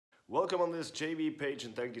Welcome on this JV page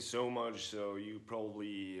and thank you so much. So you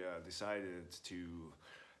probably decided to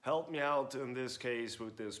help me out in this case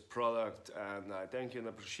with this product, and I thank you and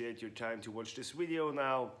appreciate your time to watch this video.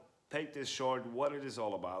 Now take this short, what it is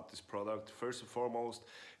all about, this product. First and foremost,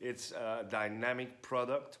 it's a dynamic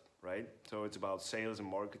product, right? So it's about sales and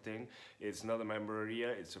marketing. It's not a member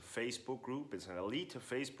area, it's a Facebook group. It's an elite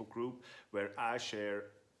Facebook group where I share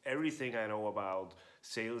everything I know about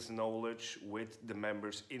sales knowledge with the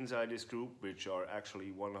members inside this group, which are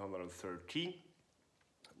actually 130,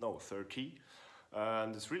 no 30,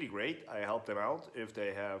 and it's really great. I help them out if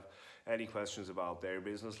they have any questions about their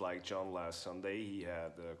business. Like John last Sunday, he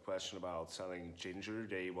had a question about selling ginger.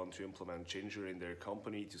 They want to implement ginger in their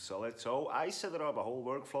company to sell it, so I set it up a whole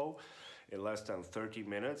workflow in less than 30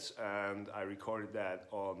 minutes and I recorded that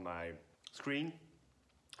on my screen.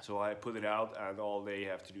 So I put it out and all they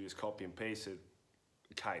have to do is copy and paste it,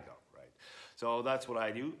 kind of, right? So that's what I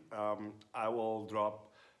do. I will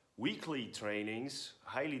drop weekly trainings,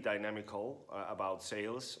 highly dynamical, about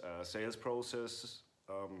sales, sales processes,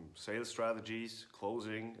 sales strategies,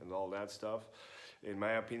 closing and all that stuff. In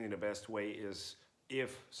my opinion, the best way is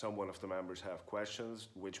if some one of the members have questions,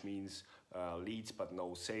 which means leads but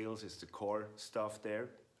no sales is the core stuff there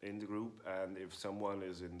in the group. And if someone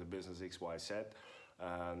is in the business XYZ,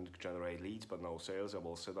 and generate leads but no sales, I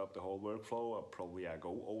will set up the whole workflow. I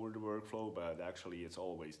go over the workflow, but actually it's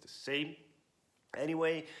always the same.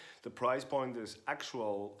 Anyway, the price point is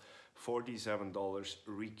actual $47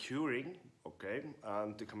 recurring, okay?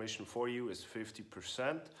 And the commission for you is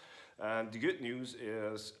 50%. And the good news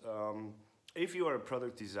is, if you are a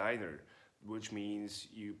product designer, which means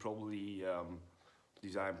you probably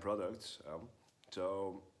design products,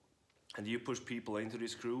 and you push people into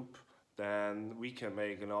this group, then we can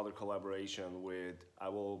make another collaboration with, I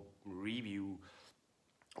will review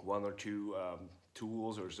one or two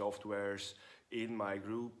tools or softwares in my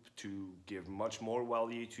group to give much more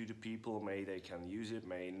value to the people. May they can use it,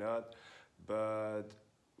 may not. But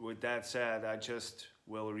with that said, I just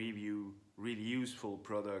will review really useful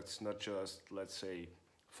products, not just, let's say,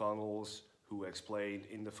 funnels, who explain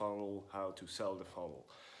in the funnel how to sell the funnel.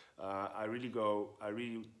 I really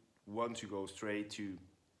want to go straight to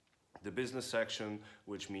the business section,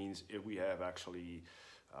 which means if we have actually,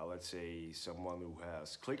 let's say, someone who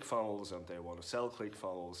has ClickFunnels and they want to sell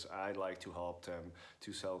ClickFunnels, I'd like to help them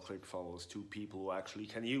to sell ClickFunnels to people who actually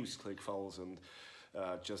can use ClickFunnels and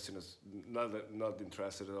just not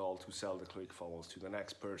interested at all to sell the ClickFunnels to the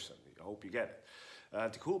next person. I hope you get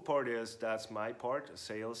it. The cool part is that's my part,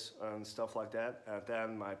 sales and stuff like that. And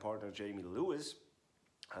then my partner Jamie Lewis,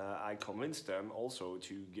 I convinced them also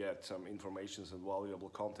to get some information and valuable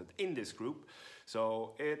content in this group.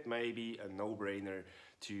 So it may be a no-brainer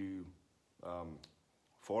to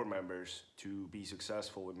for members to be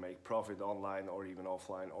successful and make profit online or even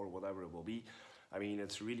offline or whatever it will be. I mean,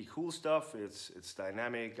 it's really cool stuff. It's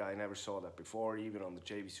dynamic. I never saw that before. Even on the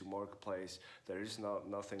JVSU marketplace, there is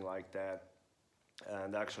nothing like that.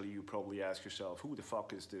 And actually, you probably ask yourself, who the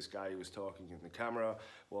fuck is this guy who's talking in the camera?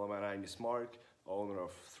 Well, my name is Marc, owner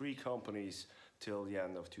of 3 companies till the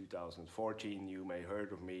end of 2014. You may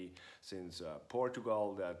heard of me since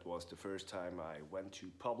Portugal. That was the first time I went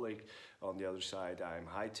to public. On the other side, I'm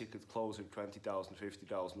high ticket closer, $20,000,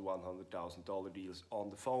 $50,000, $100,000 deals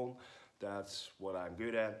on the phone. That's what I'm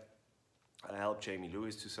good at. I help Jamie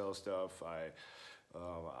Lewis to sell stuff. I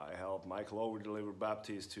help Michael Over-Deliver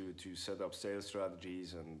Baptist to set up sales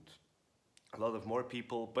strategies and a lot of more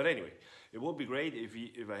people. But anyway, it would be great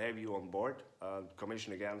if I have you on board.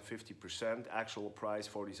 Commission again 50%, actual price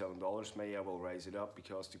 $47. May I will raise it up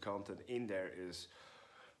because the content in there is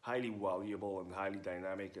highly valuable and highly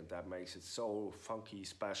dynamic, and that makes it so funky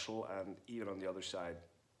special. And even on the other side,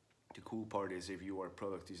 the cool part is if you are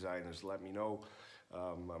product designers, let me know.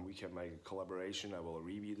 And we can make a collaboration. I will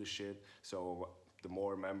review the shit. So the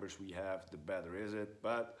more members we have, the better is it.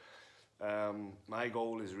 But my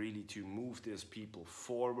goal is really to move these people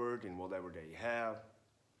forward in whatever they have,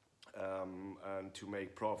 and to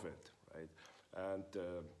make profit, right? And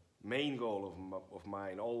the main goal of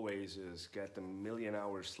mine always is get them 1,000,000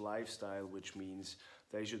 hours lifestyle, which means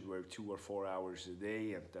they should work 2 or 4 hours a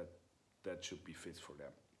day, and that should be fit for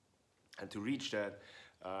them. And to reach that,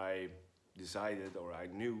 I decided, or I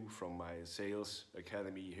knew from my sales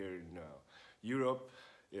academy here in Europe,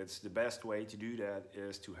 it's the best way to do that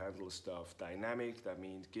is to handle stuff dynamic. That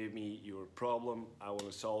means give me your problem, I want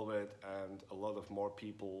to solve it, and a lot of more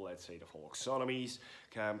people, let's say the Volksonomies,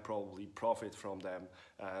 can probably profit from them.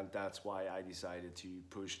 And that's why I decided to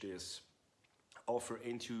push this offer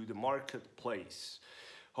into the marketplace.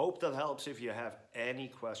 Hope that helps. If you have any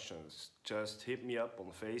questions, just hit me up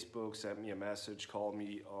on Facebook, send me a message, call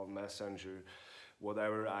me on Messenger,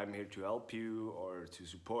 whatever. I'm here to help you or to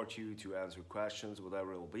support you, to answer questions,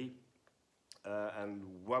 whatever it will be. And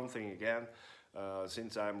one thing again,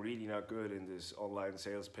 since I'm really not good in this online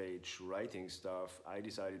sales page writing stuff, I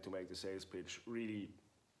decided to make the sales page really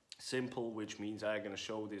simple, which means I'm gonna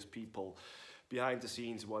show these people behind the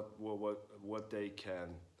scenes what they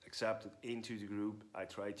can accept into the group. I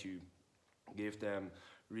try to give them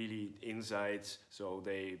really insights so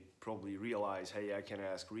they probably realize, hey, I can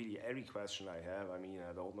ask really every question I have. I mean,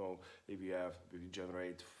 I don't know if you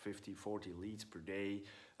generate 50, 40 leads per day,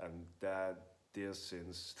 and this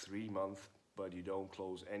since 3 months, but you don't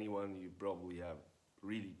close anyone, you probably have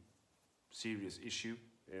really serious issue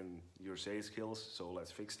in your sales skills, so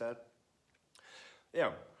let's fix that.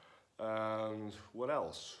 Yeah, and what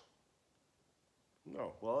else?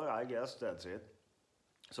 No, well, I guess that's it.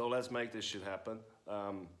 So let's make this shit happen.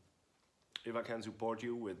 If I can support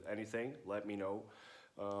you with anything, let me know.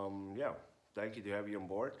 Yeah, thank you to have you on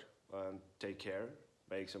board, and take care,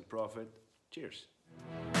 make some profit. Cheers.